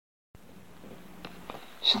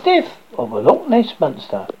Sniff of a Loch Ness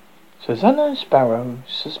monster. Susanna Sparrow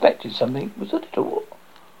suspected something was a little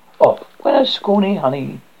off when her scrawny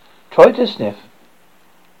honey tried to sniff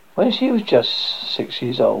when she was just 6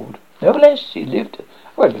 years old. Nevertheless, she lived a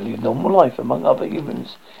relatively normal life among other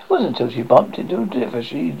humans. It wasn't until she bumped into a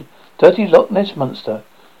dirty Loch Ness monster,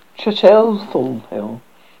 Chattel Thornhill,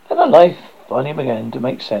 that her life finally began to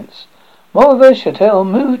make sense. Moreover, Chattel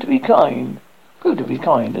proved to be kind,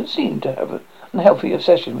 and seemed to have an unhealthy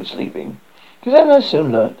obsession with sleeping. Susanna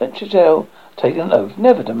soon learnt that Chattel had taken an oath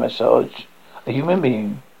never to massage a human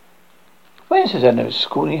being. When Susanna's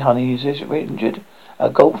scrawny honey is injured, a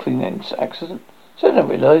golfing accident, Susanna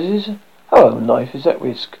realizes her own life is at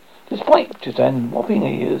risk. Despite Susanna's whopping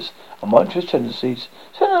ears and monstrous tendencies,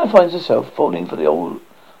 Susanna finds herself falling for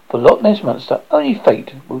Loch Ness monster. Only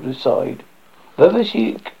fate will decide whether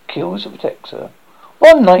she kills or protects her.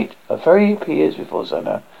 One night, a fairy appears before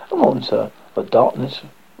Susanna and warns her of darkness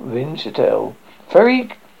within Chattel. Fairy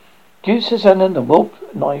gives Susanna the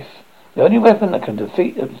warp knife, the only weapon that can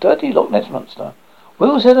defeat the dirty Loch Ness monster.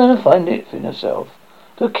 Will Susanna find it in herself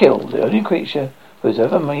to kill the only creature who has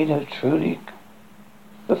ever made her truly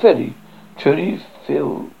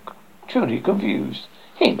confused?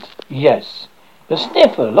 Hint: yes. The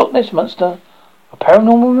Sniff of the Loch Ness monster, a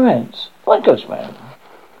paranormal romance by Ghostman.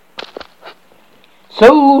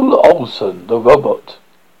 Sol Olsen, the Robot,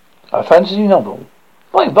 a fantasy novel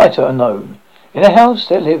by writer unknown. In a house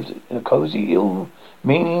there lived a cozy,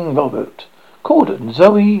 ill-meaning robot called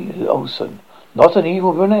Zoe Olsen. Not an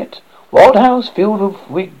evil brunette. Wild house filled with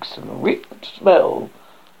wigs and ripe smell,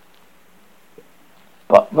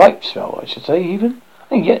 I should say, even,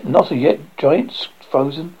 and yet not a yet giant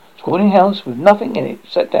frozen scrawny house with nothing in it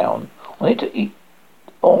set down on it to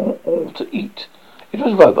eat. It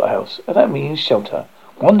was Robot House, and that means shelter.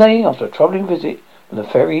 One day, after a troubling visit from the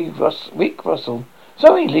fairy Rick Russell,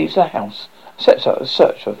 Zoe leaves the house and sets out a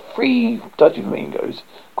search for 3 dodgy flamingos.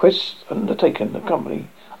 Quest undertaken the company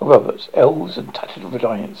of robots, elves, and tattered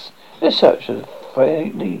giants. Their search for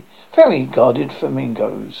fairy guarded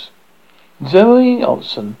flamingos. Zoe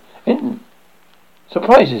Olsen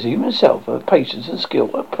surprises even herself her patience and skill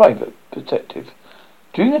as a private detective.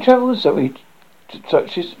 During the travel, Zoe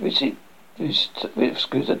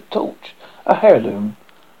rescues a torch, a heirloom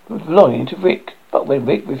belonging to Rick. But when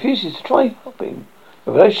Rick refuses to try helping,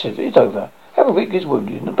 the relationship is over. However, Rick is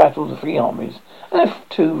wounded in the battle of the 3 armies, and the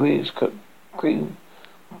 2 is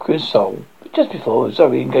soul. Just before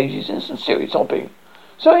Zoe engages in some serious hopping,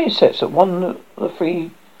 Zoe sets at one of the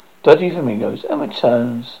 3 dirty flamingos and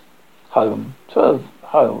returns home to her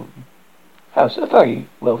house, a very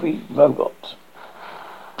wealthy robot.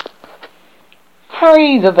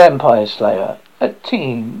 Harry the Vampire Slayer, a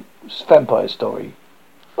teen vampire story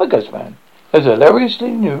by Ghostman. There's a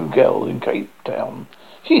hilariously new girl in Cape Town.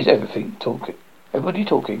 She's everybody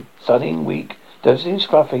talking, studying, weak, devastating,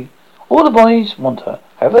 scruffy. All the boys want her.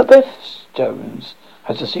 However, Beth Jones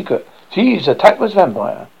has a secret. She's a tactless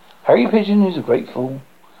vampire. Harry Pigeon is a grateful,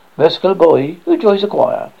 muscular boy who enjoys the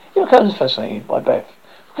choir. He becomes fascinated by Beth,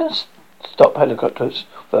 who can stop helicopters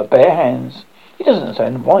with her bare hands. He doesn't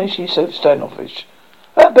understand why she's so standoffish.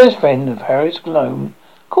 Her best friend of Harry's gnome,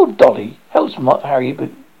 called Dolly, helps Harry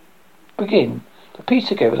begin to piece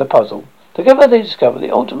together the puzzle. Together they discover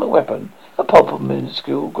the ultimate weapon, a pop of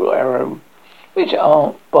minuscule arrow, which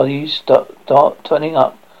our bodies start turning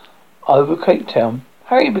up over Cape Town.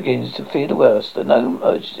 Harry begins to fear the worst. The gnome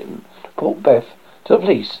urges him to report Beth to the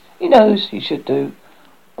police. He knows he should do,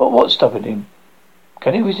 but what's stopping him?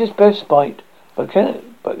 Can he resist Beth's bite? But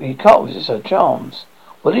he can't resist her charms.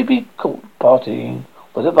 Will he be caught partying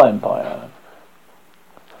with a vampire?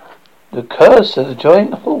 The Curse of the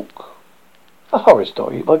Giant Hawk, a horror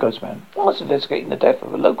story by Ghostman. Whilst investigating the death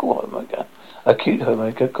of a local homemaker, a cute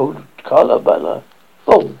homemaker called Carla Bella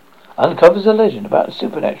Bull uncovers a legend about a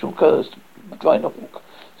supernatural cursed giant hawk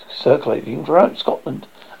circulating throughout Scotland.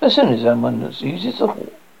 As soon as someone uses the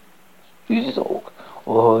hawk,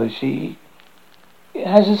 or she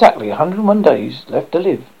has exactly 101 days left to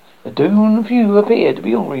live. The doomed few appear to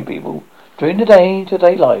be ordinary people during the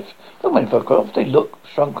day-to-day life, but when photographed they look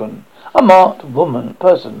shrunken. A marked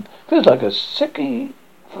person feels like a sicky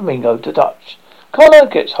flamingo to touch. Carla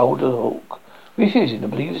gets hold of the hawk, refusing to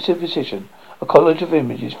believe the superstition. A collage of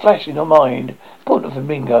images flash in her mind. Put the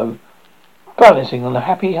flamingo balancing on a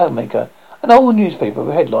happy homemaker. An old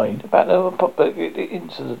newspaper headline about the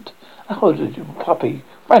incident. A hooded puppy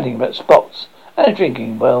ranting about spots and a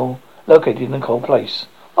drinking well located in a cold place.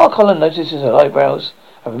 While Colin notices her eyebrows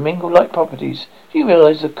have mingle-like properties, she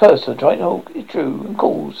realizes the curse of the giant hawk is true and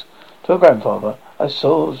calls to her grandfather, a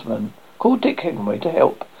swordsman called Dick Hemingway, to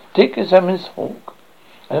help. Dick examines the hawk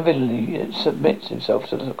and evidently submits himself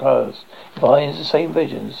to the curse. He finds the same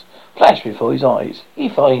visions flash before his eyes. He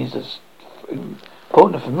finds the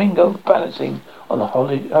important flamingo balancing on the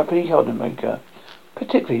happy holidaymaker,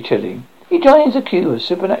 particularly chilling. He joins the queue of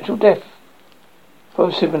supernatural death.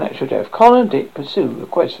 Colin and Dick pursue a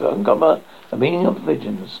quest to uncover the meaning of the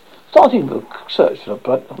visions, starting with a search for the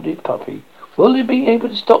blood-hooded puppy. Will they be able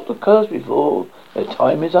to stop the curse before their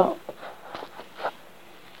time is up?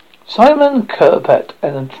 Simon Kirkpat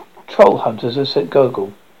and the Troll Hunters have sent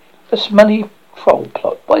Gurgle. A smelly troll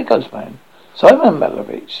plot by Ghostman. Simon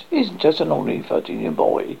Malovich isn't just an ordinary 13-year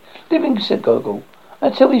boy living in Gurgle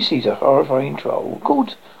until he sees a horrifying troll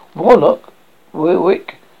called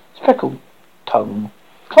Warwick Speckletongue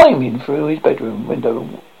climbing through his bedroom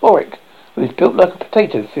window. Warwick, who is built like a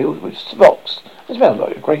potato filled with rocks and smells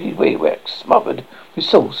like a grated weirwax smothered with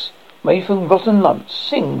sauce made from rotten lumps,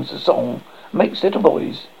 sings a song and makes little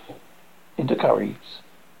boys into curries.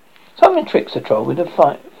 Simon tricks the troll into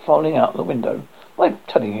falling out the window by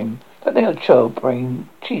telling him that there are child-brain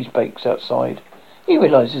cheese bakes outside. He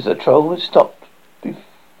realizes the troll has stopped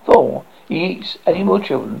before he eats any more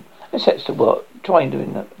children and sets to work trying to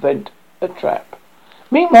invent a trap.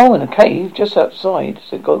 Meanwhile, in a cave just outside,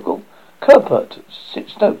 said Goggle, Kirkpat,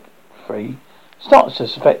 6'3", starts to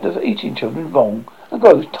suspect that eating children wrong and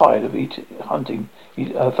grows tired of hunting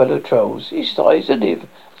her fellow trolls. He decides to live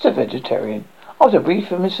as a vegetarian. After a brief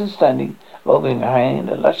misunderstanding involving a hand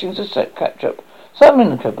and lashings of ketchup,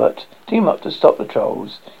 Simon and Kirkpat team up to stop the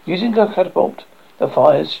trolls. Using a catapult that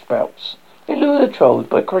fires sprouts, they lure the trolls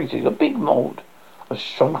by creating a big mold of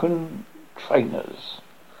shrunken trainers.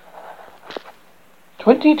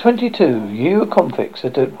 2022, Year of Conflicts, a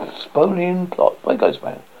Despolian plot by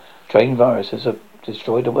Ghostman. Train viruses have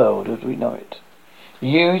destroyed the world as we know it. The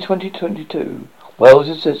year 2022, Wales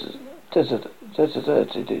is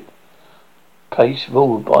deserted. Place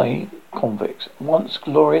ruled by convicts. Once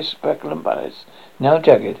glorious Beckenham Palace, now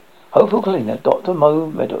jagged. Hopeful cleaner Dr. Mo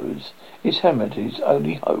Meadows is Hamilton's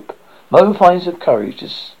only hope. Mo finds the courage to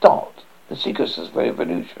start the secret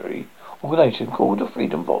revolutionary organization called the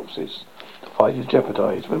Freedom Boxes. The fight is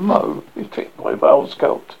jeopardized when Mo is tricked by Val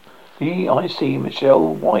Scout, the EIC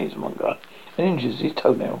Michelle Wisemonger, and injures his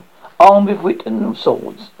toenail. Armed with wit and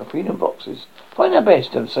swords, the Freedom Boxes find their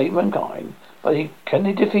best to save mankind. But can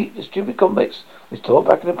they defeat the stupid convicts restore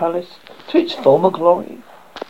back in the palace to its former glory?